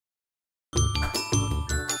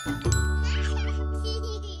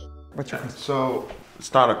What's your question? So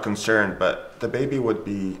it's not a concern, but the baby would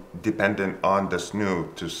be dependent on the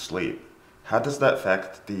SNOO to sleep. How does that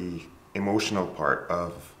affect the emotional part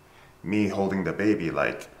of me holding the baby?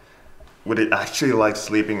 Like, would it actually like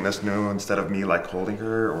sleeping in the SNOO instead of me like holding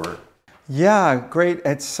her, or? Yeah, great.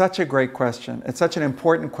 It's such a great question. It's such an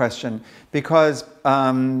important question because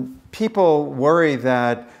people worry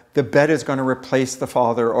that the bed is going to replace the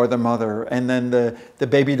father or the mother, and then the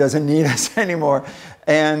baby doesn't need us anymore.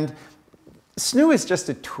 And SNOO is just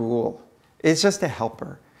a tool. It's just a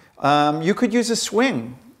helper. You could use a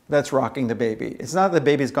swing that's rocking the baby. It's not the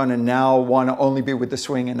baby's going to now want to only be with the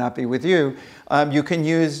swing and not be with you. You can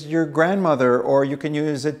use your grandmother, or you can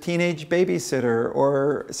use a teenage babysitter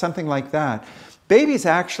or something like that. Babies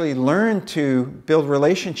actually learn to build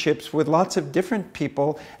relationships with lots of different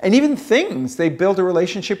people and even things. They build a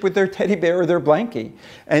relationship with their teddy bear or their blankie,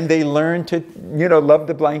 and they learn to, love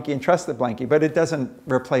the blankie and trust the blankie, but it doesn't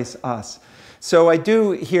replace us. So I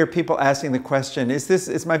do hear people asking the question,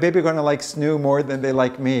 is my baby going to like SNOO more than they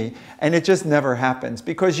like me? And it just never happens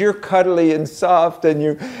because you're cuddly and soft and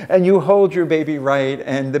you hold your baby right,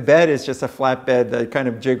 and the bed is just a flat bed that kind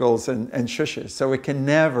of jiggles and shushes. So it can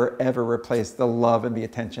never, ever replace the love and the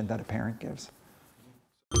attention that a parent gives.